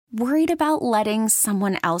Worried about letting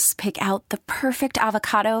someone else pick out the perfect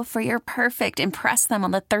avocado for your perfect impress them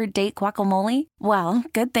on the third date guacamole? Well,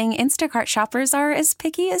 good thing Instacart shoppers are as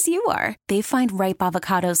picky as you are. They find ripe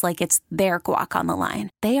avocados like it's their guac on the line.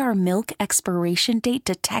 They are milk expiration date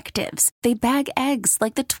detectives. They bag eggs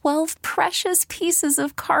like the 12 precious pieces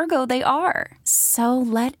of cargo they are. So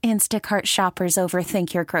let Instacart shoppers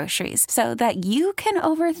overthink your groceries so that you can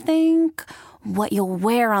overthink what you'll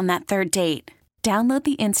wear on that third date. Download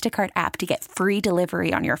the Instacart app to get free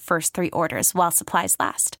delivery on your first 3 orders while supplies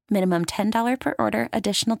last. Minimum $10 per order.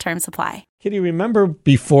 Additional terms apply. Kitty, remember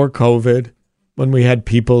before COVID when we had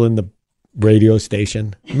people in the radio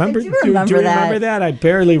station? Remember? Do you remember that? I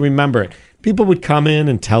barely remember it. People would come in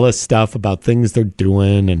and tell us stuff about things they're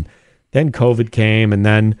doing, and then COVID came, and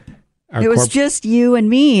then it was just you and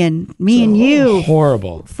me and you.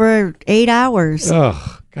 Horrible. For 8 hours.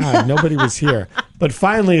 Oh, God, nobody was here. But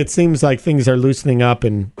finally, it seems like things are loosening up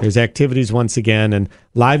and there's activities once again and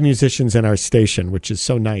live musicians in our station, which is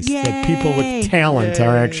so nice. Yay. That people with talent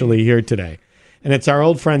are actually here today. And it's our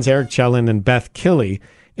old friends Eric Chellan and Beth Killey.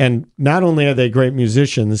 And not only are they great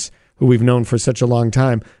musicians who we've known for such a long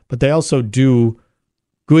time, but they also do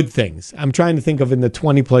good things. I'm trying to think of in the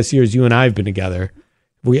 20 plus years you and I have been together,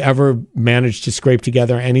 have we ever managed to scrape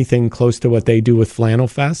together anything close to what they do with Flannel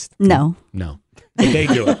Fest? No. But they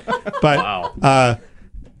do it. But wow.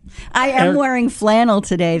 I am wearing flannel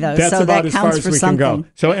today, though, that's so about that as far counts as for we something. can go.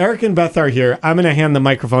 So Eric and Beth are here. I'm going to hand the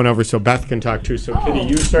microphone over so Beth can talk too. So Kitty,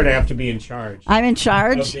 you sort of have to be in charge. I'm in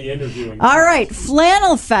charge. Of the interviewing. All right,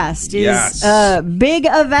 Flannel Fest is a big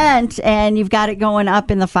event, and you've got it going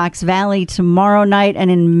up in the Fox Valley tomorrow night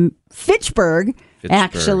and in Fitchburg.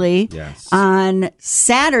 Actually, on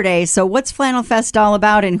Saturday. So what's Flannel Fest all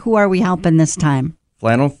about, and who are we helping this time?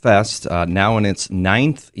 Flannel Fest, now in its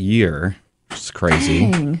 9th year, which is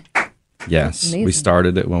crazy. Dang. Yes, we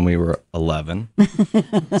started it when we were 11,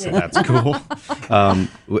 so that's cool.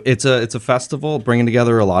 It's a festival bringing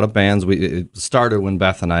together a lot of bands. It started when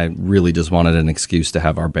Beth and I really just wanted an excuse to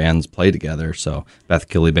have our bands play together. So Beth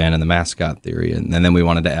Killey Band and the Mascot Theory, and then we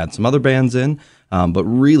wanted to add some other bands in. But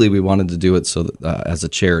really, we wanted to do it so that, as a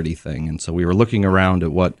charity thing. And so we were looking around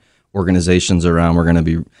at what organizations around were going to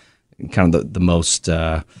be kind of the most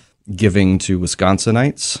giving to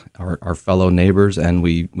Wisconsinites, our fellow neighbors. And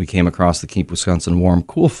we came across the Keep Wisconsin Warm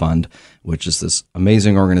Cool Fund, which is this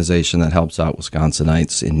amazing organization that helps out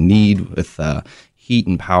Wisconsinites in need with heat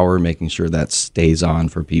and power, making sure that stays on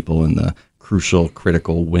for people in the crucial,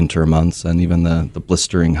 critical winter months and even the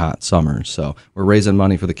blistering hot summers. So we're raising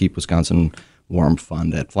money for the Keep Wisconsin Warm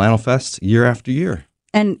Fund at Flannel Fest year after year.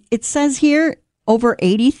 And it says here over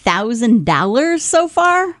 $80,000 so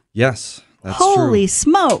far? Yes, that's Holy true.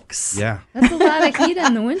 Smokes. Yeah. That's a lot of heat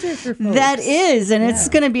in the winter for folks. That is, and it's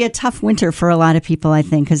going to be a tough winter for a lot of people, I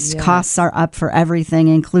think, because costs are up for everything,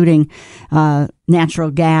 including natural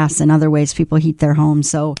gas and other ways people heat their homes.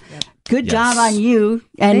 So good job on you.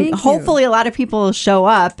 And hopefully a lot of people will show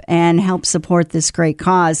up and help support this great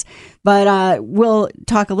cause. But we'll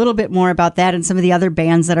talk a little bit more about that and some of the other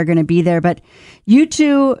bands that are going to be there. But you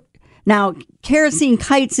two, now Kerosene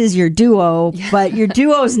Kites is your duo, but your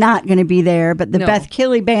duo is not going to be there. But the Beth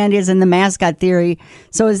Killey Band is in the Mascot Theory.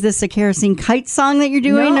 So is this a Kerosene Kites song that you're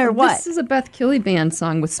doing or what? This is a Beth Killey Band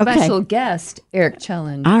song with special guest Eric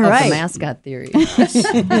Chellan of the Mascot Theory. What's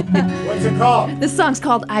it called? This song's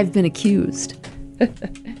called I've Been Accused.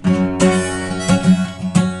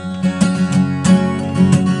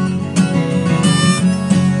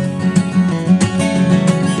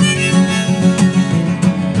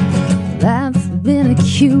 I've been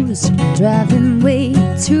accused of driving way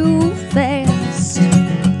too fast.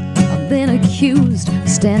 I've been accused of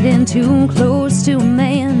standing too close to a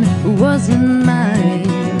man who wasn't mine.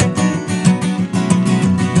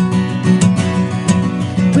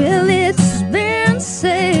 Well, it's been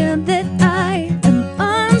said that I am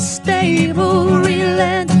unstable,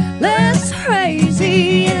 relentless,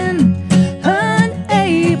 crazy, and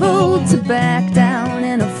unable to back down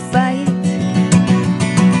in a fight.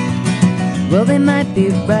 Well, they might be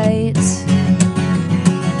right.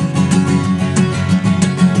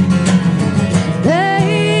 They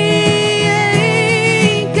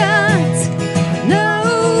ain't got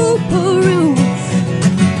no proof.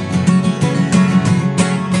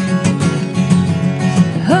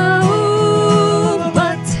 Oh,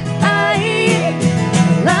 but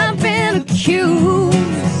I've been accused.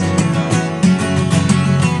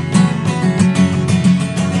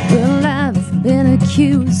 Well, I've been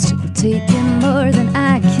accused of taking more than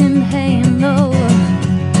I can handle.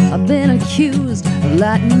 I've been accused of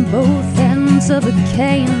lighting both ends of a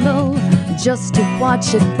candle just to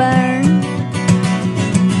watch it burn.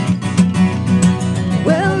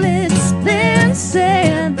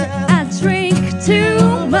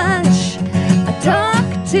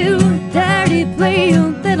 play a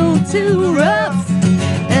little too rough,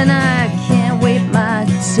 and I can't wait my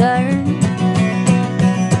turn,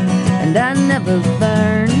 and I never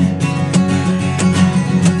learn.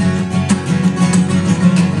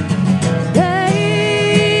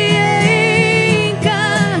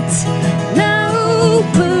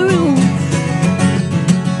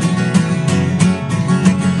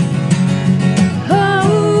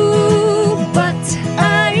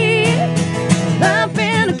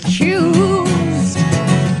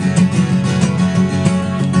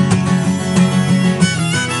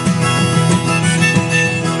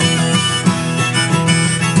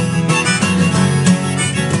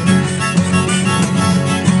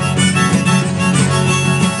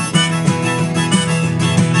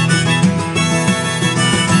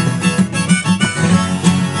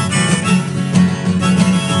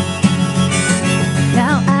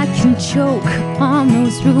 Choke on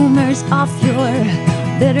those rumors off your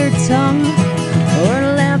bitter tongue, or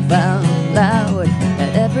laugh out loud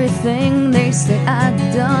at everything they say I've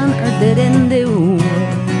done or didn't do.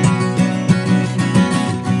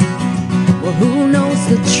 Well, who knows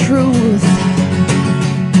the truth?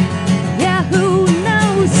 Yeah, who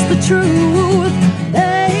knows the truth?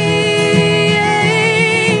 They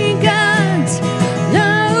ain't got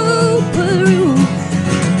no proof.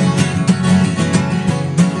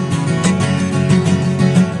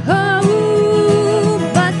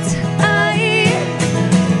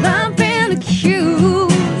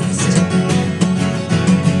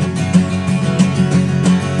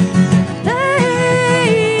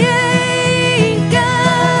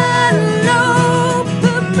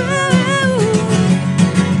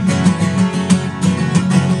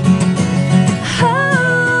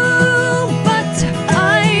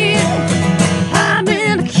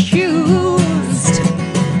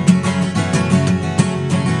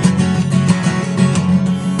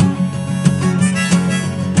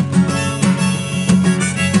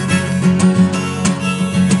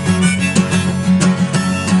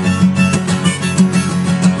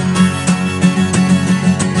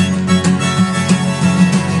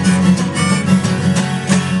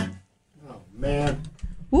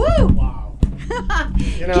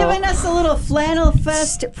 Giving us a little Flannel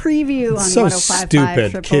Fest preview on so 105.5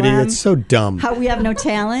 stupid, Kitty. It's so dumb. How we have no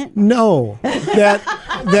talent? No,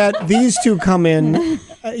 that these two come in.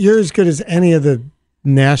 You're as good as any of the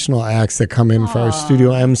national acts that come in for our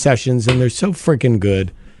Studio M sessions, and they're so freaking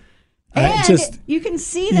good. And you can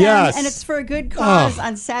see them, and it's for a good cause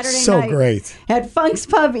on Saturday night. So great. At Funk's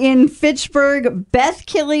Pub in Fitchburg. Beth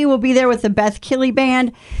Killey will be there with the Beth Killey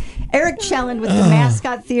Band. Eric Chelland with the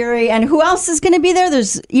Mascot Theory. And who else is going to be there?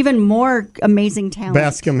 There's even more amazing talent.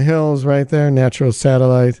 Bascom Hills right there, Natural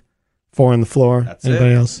Satellite, Four on the Floor. That's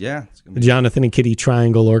Anybody it. else? Yeah. The Jonathan and Kitty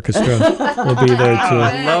Triangle Orchestra will be there too.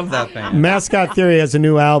 I love that band. Mascot Theory has a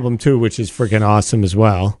new album too, which is freaking awesome as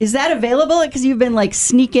well. Is that available? Because you've been like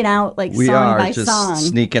sneaking out like we song by are just song.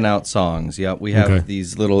 sneaking out songs. Yeah, we have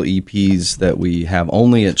these little EPs that we have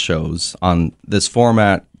only at shows on this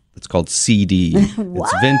format. It's called CD.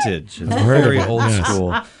 It's vintage. It's very old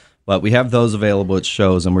school. But we have those available at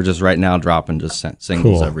shows, and we're just right now dropping just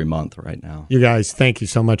singles every month right now. You guys, thank you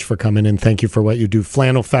so much for coming in. Thank you for what you do.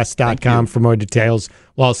 Flannelfest.com for more details.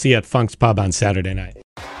 Well, I'll see you at Funk's Pub on Saturday night.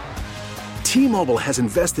 T-Mobile has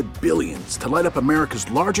invested billions to light up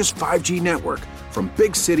America's largest 5G network, from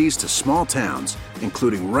big cities to small towns,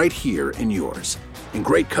 including right here in yours. And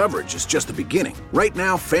great coverage is just the beginning. Right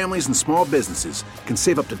now, families and small businesses can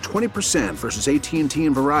save up to 20% versus AT&T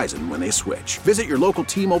and Verizon when they switch. Visit your local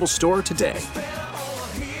T-Mobile store today.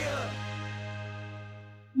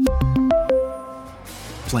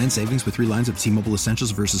 Plan savings with 3 lines of T-Mobile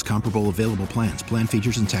Essentials versus comparable available plans. Plan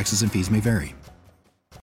features and taxes and fees may vary.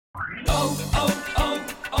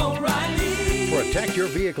 Protect your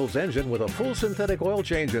vehicle's engine with a full synthetic oil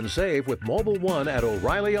change and save with Mobil 1 at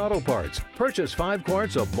O'Reilly Auto Parts. Purchase 5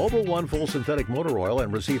 quarts of Mobil 1 full synthetic motor oil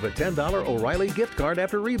and receive a $10 O'Reilly gift card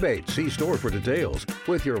after rebate. See store for details.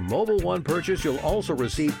 With your Mobil 1 purchase, you'll also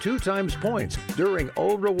receive 2 times points during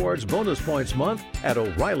O Rewards Bonus Points Month at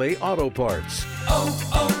O'Reilly Auto Parts.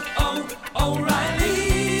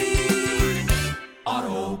 O'Reilly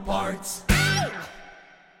Auto Parts.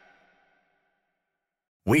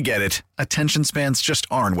 We get it. Attention spans just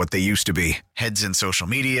aren't what they used to be. Heads in social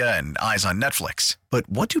media and eyes on Netflix. But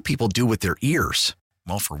what do people do with their ears?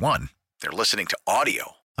 Well, for one, they're listening to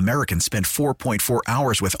audio. Americans spend 4.4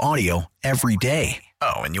 hours with audio every day.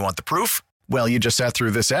 Oh, and you want the proof? Well, you just sat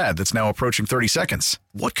through this ad that's now approaching 30 seconds.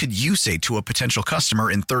 What could you say to a potential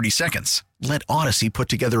customer in 30 seconds? Let Odyssey put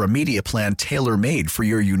together a media plan tailor-made for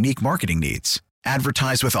your unique marketing needs.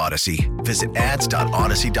 Advertise with Odyssey. Visit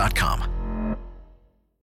ads.odyssey.com.